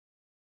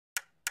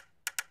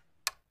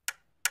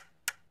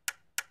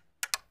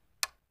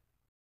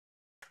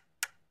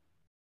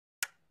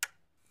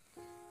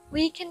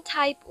We can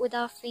type with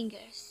our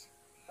fingers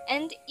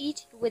and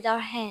eat with our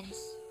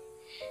hands,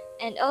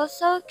 and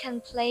also can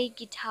play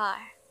guitar.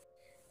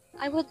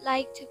 I would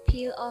like to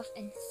peel off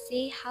and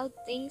see how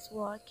things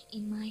work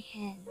in my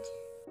hand.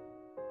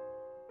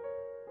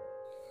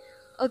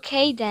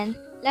 Okay then,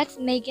 let's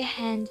make a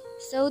hand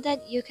so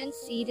that you can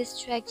see the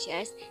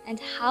structures and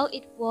how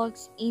it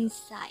works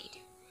inside.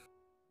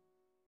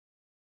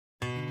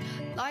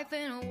 Life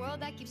in a world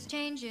that keeps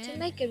changing. To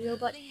make a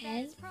robot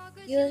hand,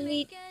 you'll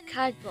need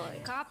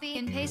cardboard, Copy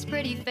and paste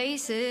pretty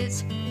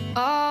faces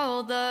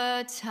all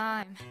the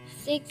time.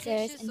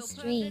 scissors and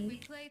string,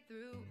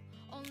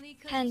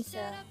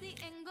 pencil,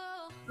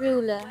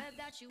 ruler,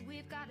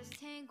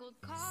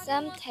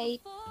 some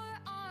tape,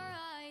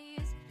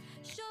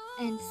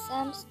 and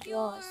some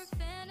straws.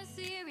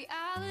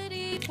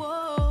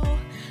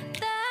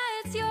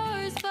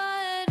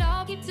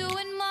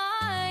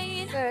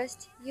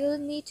 First, you'll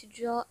need to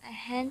draw a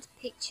hand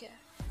picture.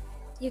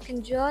 You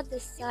can draw the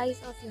size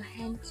of your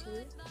hand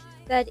too,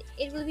 but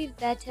it will be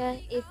better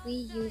if we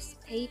use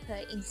paper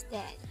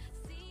instead.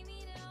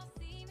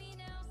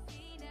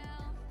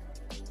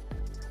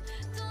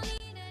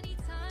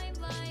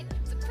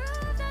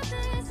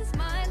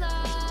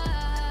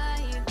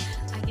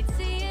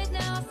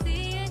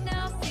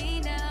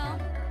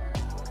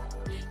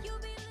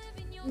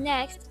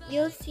 Next,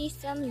 you'll see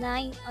some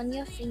line on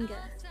your finger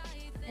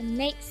and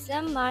make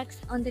some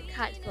marks on the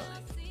cardboard.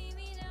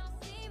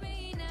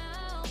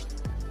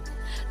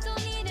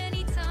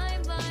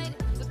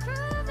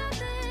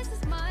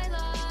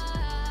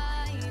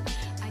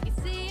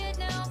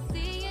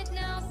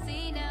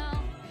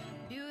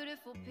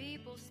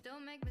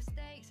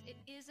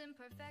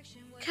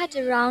 Cut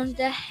around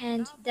the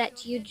hand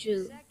that you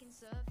drew.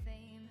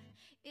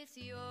 It's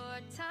your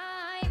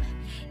time.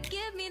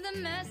 Give me the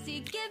messy,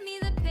 give me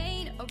the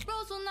pain. A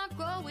rose will not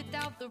grow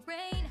without the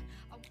rain.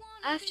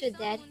 After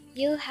that,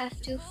 you'll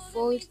have to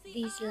fold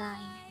these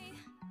lines.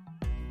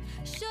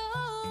 Show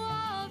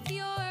off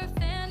your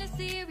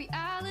fantasy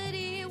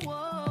reality.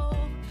 Whoa,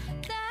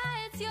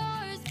 that's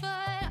yours,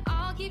 but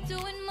I'll keep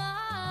doing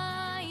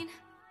mine.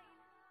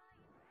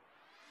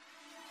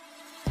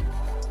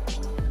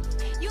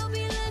 You'll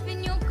be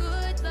living your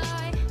good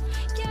life.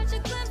 Catch a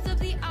glimpse of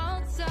the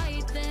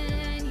outside,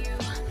 then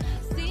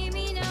you see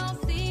me now,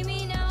 see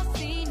me now,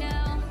 see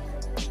now.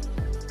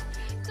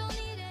 Don't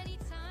need any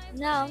time.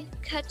 Now,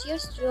 cut your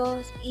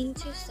straws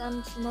into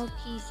some small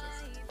pieces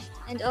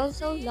and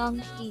also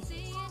long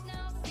pieces.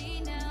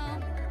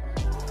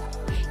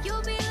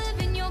 You'll be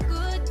living your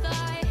good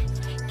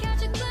life.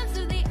 Catch a glimpse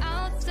of the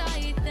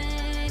outside,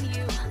 then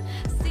you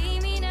see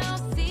me now,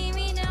 see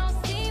me now,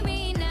 see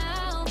me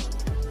now.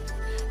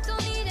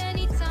 Don't need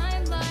any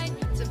timeline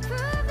to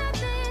prove that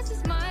this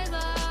is my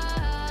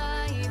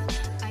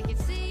life. I can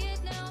see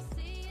it now,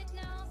 see it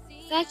now, see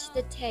it now. Fetch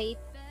the tape,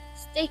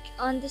 stick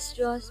on the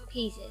straws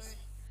pieces,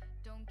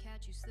 Don't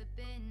catch you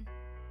slipping.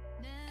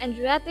 and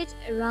wrap it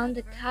around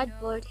the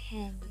cardboard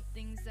hand.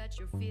 Things that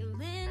you're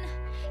feeling,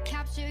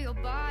 capture your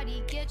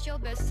body, get your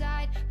best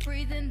side,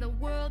 breathe in the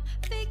world,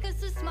 fake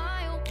us a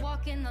smile,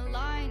 walk in the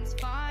lines,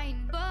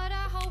 fine, but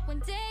I hope one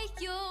day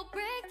you'll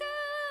break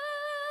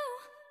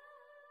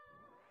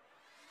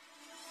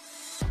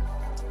through.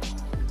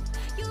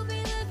 You'll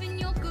be living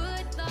your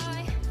good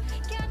life,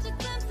 catch a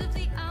glimpse of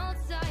the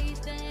outside,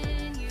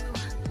 then you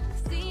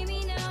see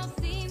me now,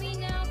 see me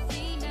now,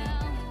 see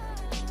now.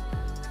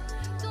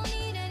 Don't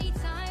need any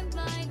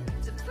timeline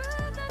to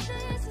prove that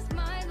this is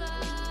my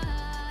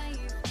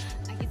life.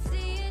 I can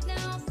see it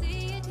now,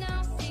 see it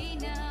now, see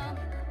now.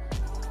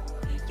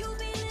 You'll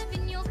be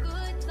living your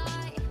good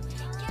life.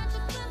 Catch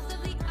a glimpse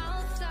of the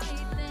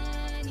outside,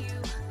 then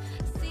you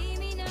see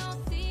me now,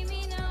 see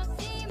me now,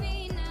 see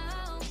me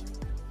now.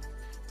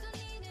 Don't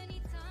need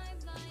any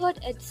timeline. Put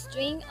a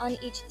string on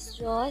each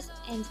straw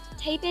and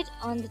tape it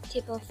on the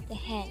tip of the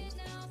hand.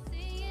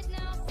 See it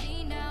now,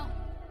 see now.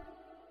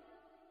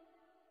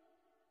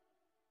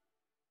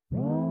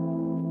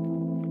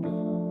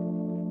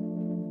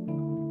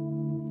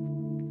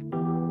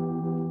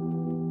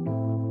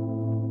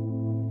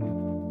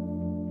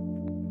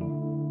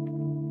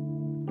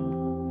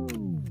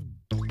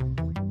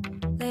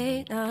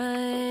 Late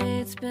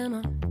nights, been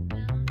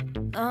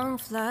on long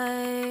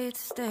flights,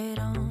 stayed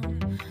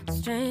on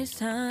strange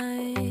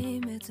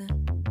time. It's a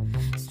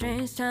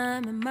strange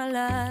time in my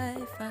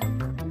life. I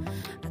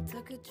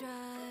took a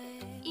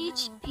drive.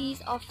 Each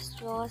piece of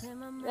straws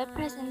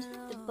represents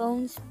the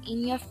bones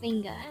in your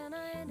finger.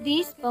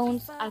 These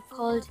bones are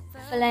called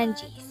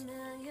phalanges,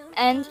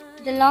 and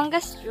the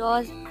longest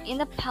straws in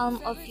the palm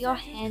of your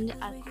hand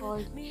are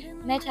called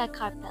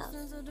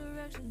metacarpals.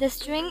 The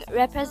string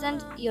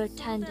represents your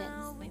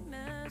tendons.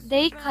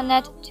 They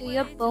connect to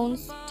your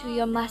bones to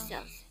your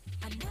muscles.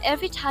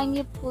 Every time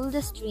you pull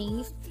the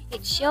strings,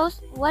 it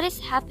shows what is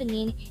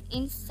happening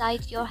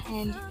inside your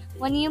hand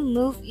when you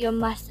move your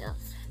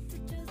muscles.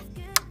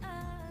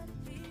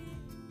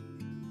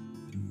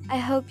 I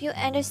hope you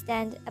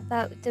understand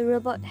about the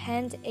robot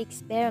hand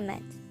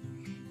experiment.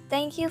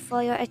 Thank you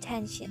for your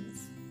attention.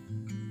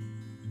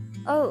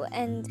 Oh,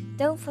 and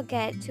don't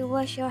forget to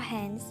wash your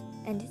hands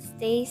and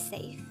stay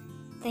safe.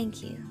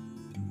 Thank you.